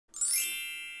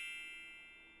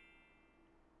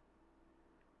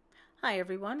Hi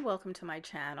everyone, welcome to my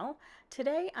channel.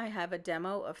 Today I have a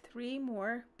demo of 3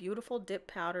 more beautiful dip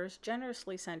powders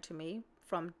generously sent to me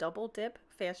from Double Dip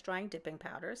Fast Drying Dipping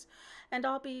Powders, and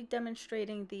I'll be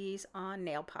demonstrating these on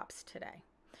nail pops today.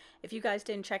 If you guys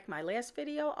didn't check my last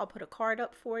video, I'll put a card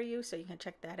up for you so you can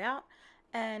check that out,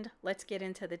 and let's get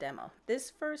into the demo.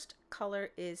 This first color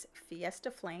is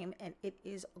Fiesta Flame and it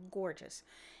is gorgeous.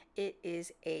 It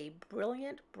is a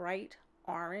brilliant bright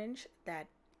orange that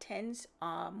tends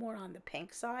more on the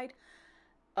pink side,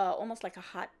 almost like a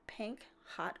hot pink,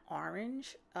 hot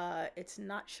orange. It's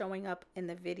not showing up in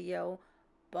the video,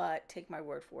 but take my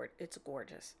word for it, it's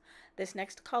gorgeous. This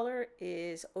next color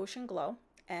is Ocean Glow,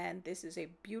 and this is a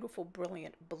beautiful,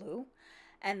 brilliant blue.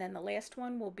 And then the last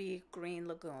one will be Green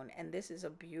Lagoon, and this is a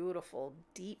beautiful,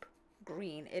 deep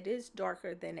green. It is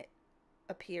darker than it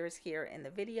appears here in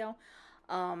the video.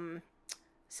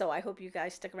 So I hope you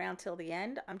guys stick around till the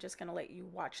end. I'm just going to let you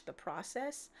watch the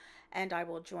process and I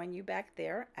will join you back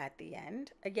there at the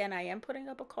end. Again, I am putting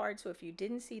up a card, so if you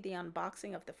didn't see the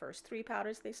unboxing of the first 3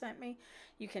 powders they sent me,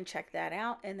 you can check that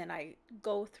out. And then I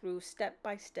go through step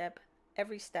by step,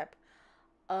 every step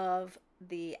of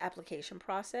the application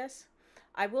process.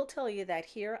 I will tell you that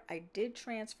here I did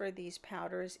transfer these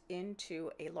powders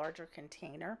into a larger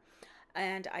container.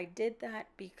 And I did that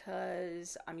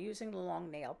because I'm using the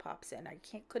long nail pops in. I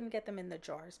couldn't get them in the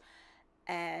jars.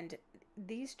 And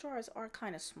these jars are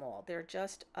kind of small. They're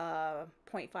just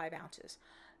 0.5 ounces.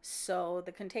 So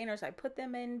the containers I put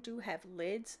them in do have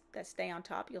lids that stay on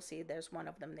top. You'll see there's one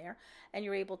of them there. And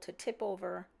you're able to tip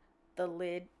over the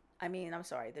lid,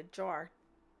 the jar,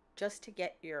 just to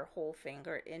get your whole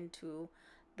finger into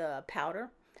the powder.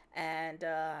 And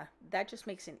that just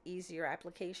makes an easier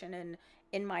application, and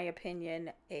in my opinion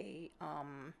a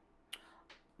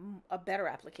better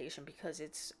application, because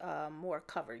it's more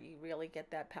cover. You really get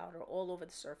that powder all over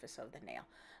the surface of the nail.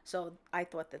 So I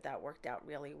thought that worked out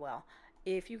really well.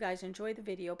 If you guys enjoyed the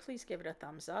video, please give it a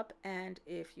thumbs up, and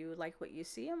if you like what you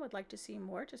see and would like to see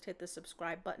more, just hit the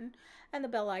subscribe button, and the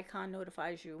bell icon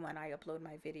notifies you when I upload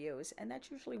my videos, and that's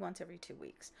usually once every 2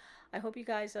 weeks. I hope you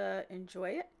guys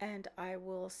enjoy it, and I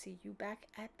will see you back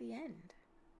at the end.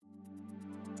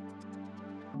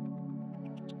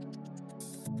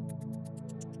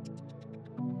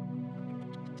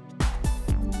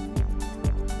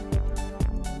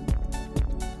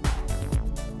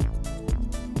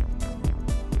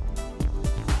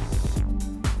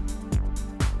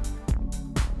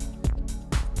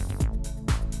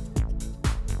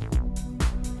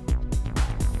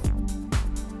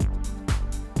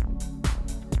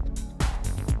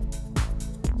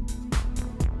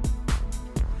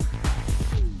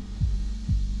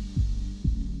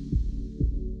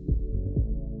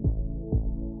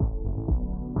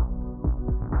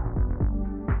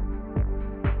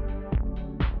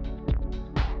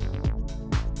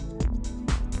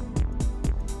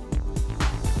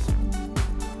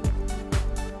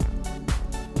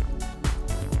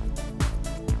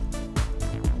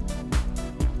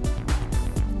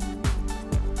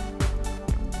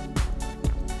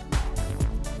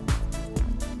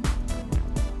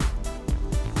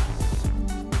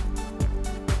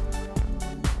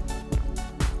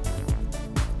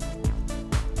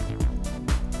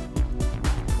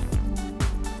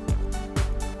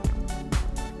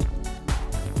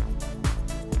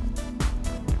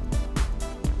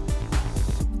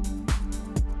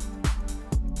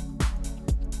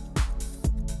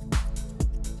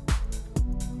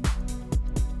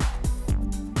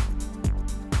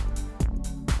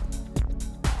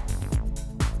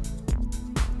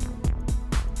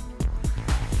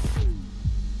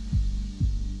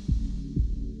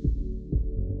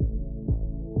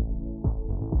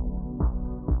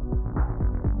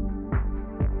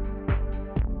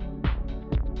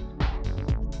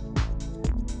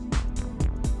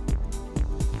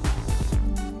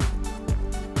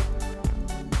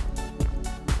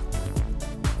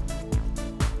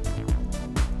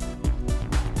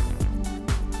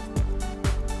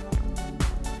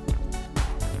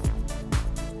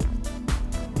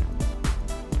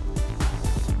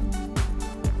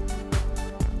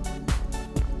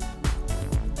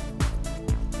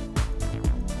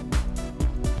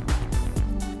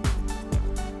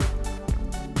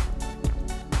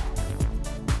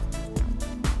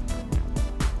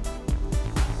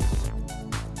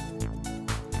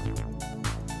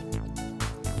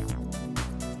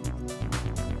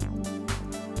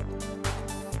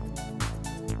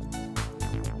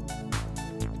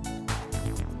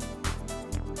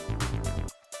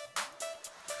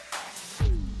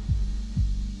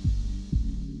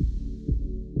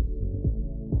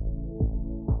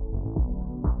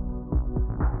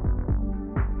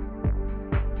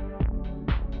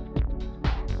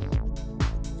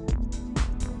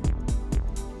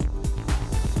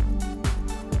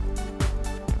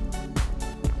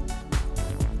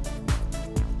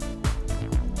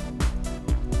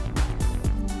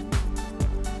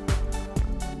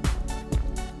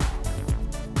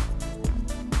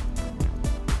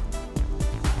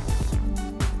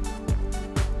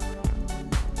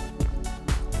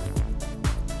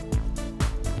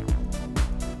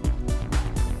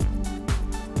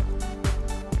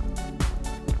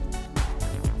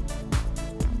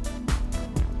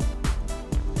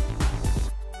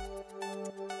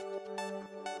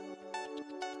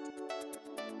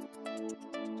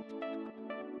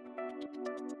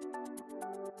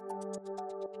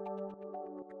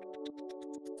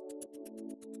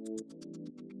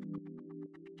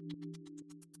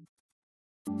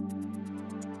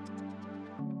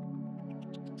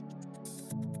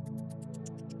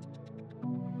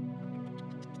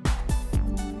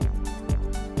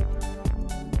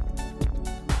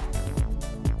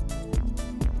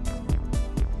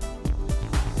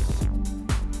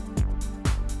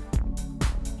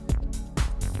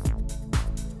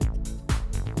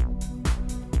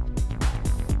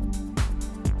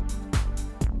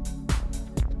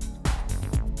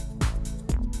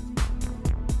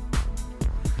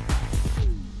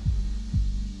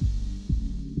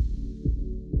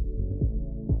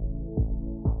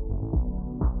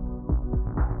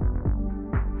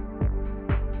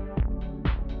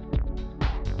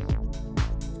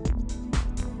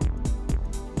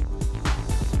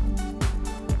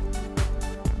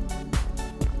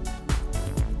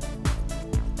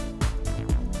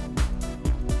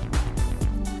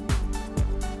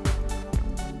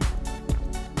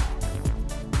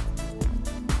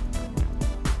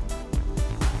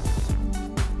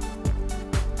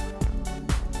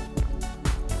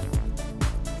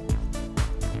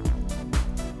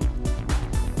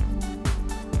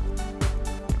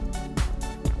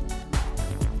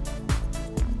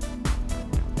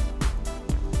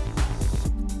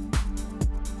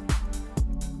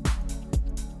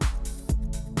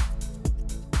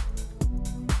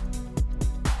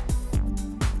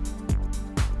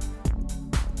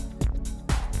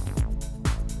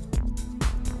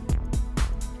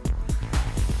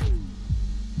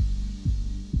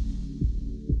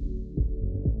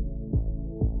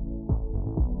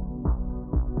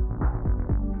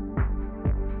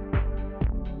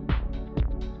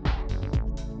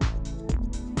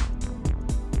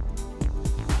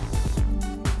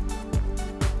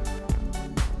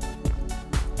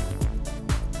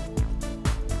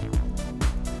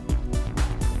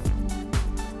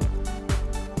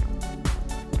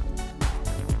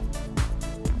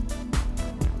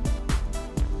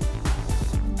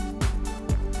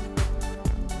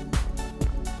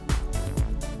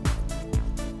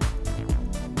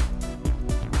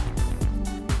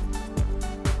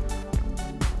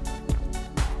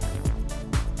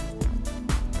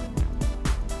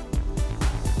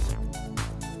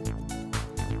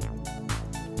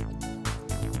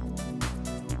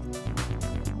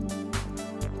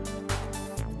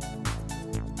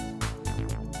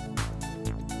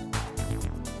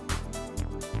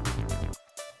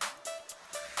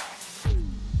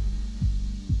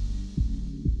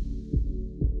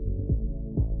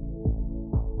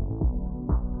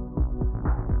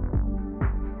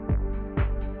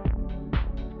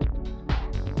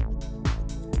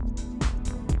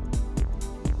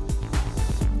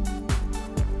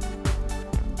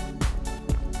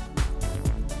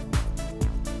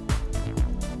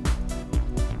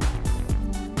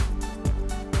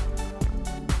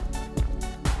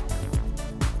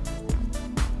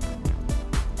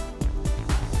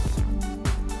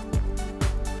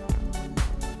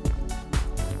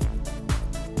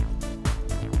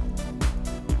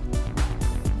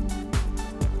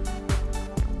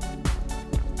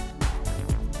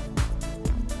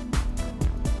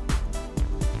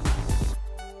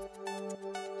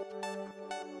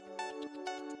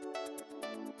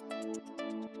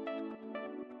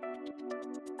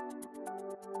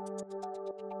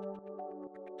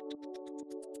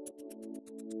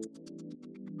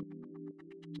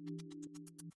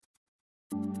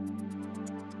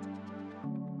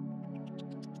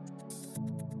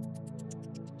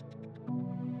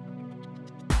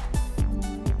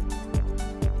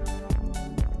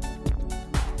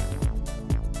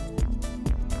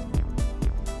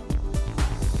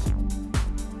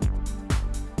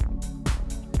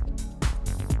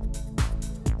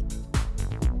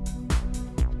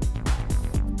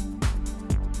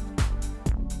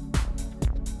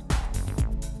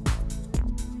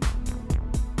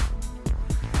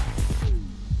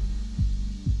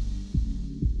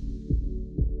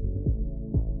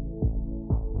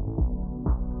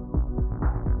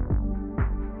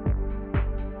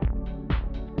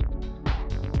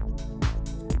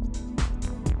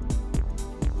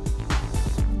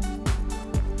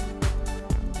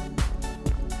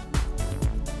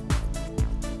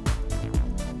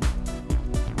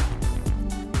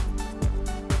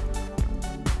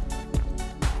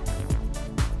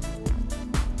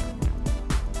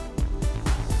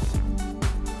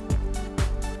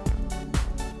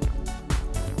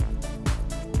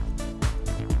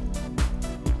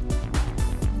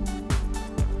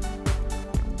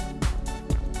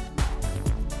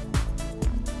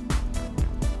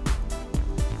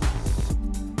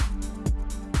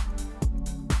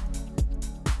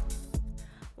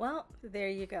 There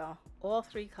you go. All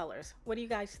three colors. What do you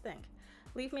guys think?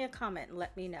 Leave me a comment and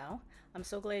let me know. I'm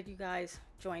so glad you guys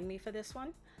joined me for this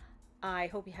one. I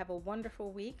hope you have a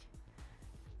wonderful week.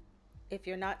 If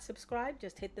you're not subscribed,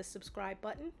 just hit the subscribe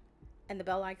button, and the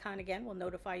bell icon again will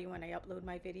notify you when I upload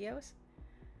my videos.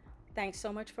 Thanks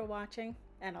so much for watching,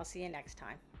 and I'll see you next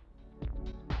time.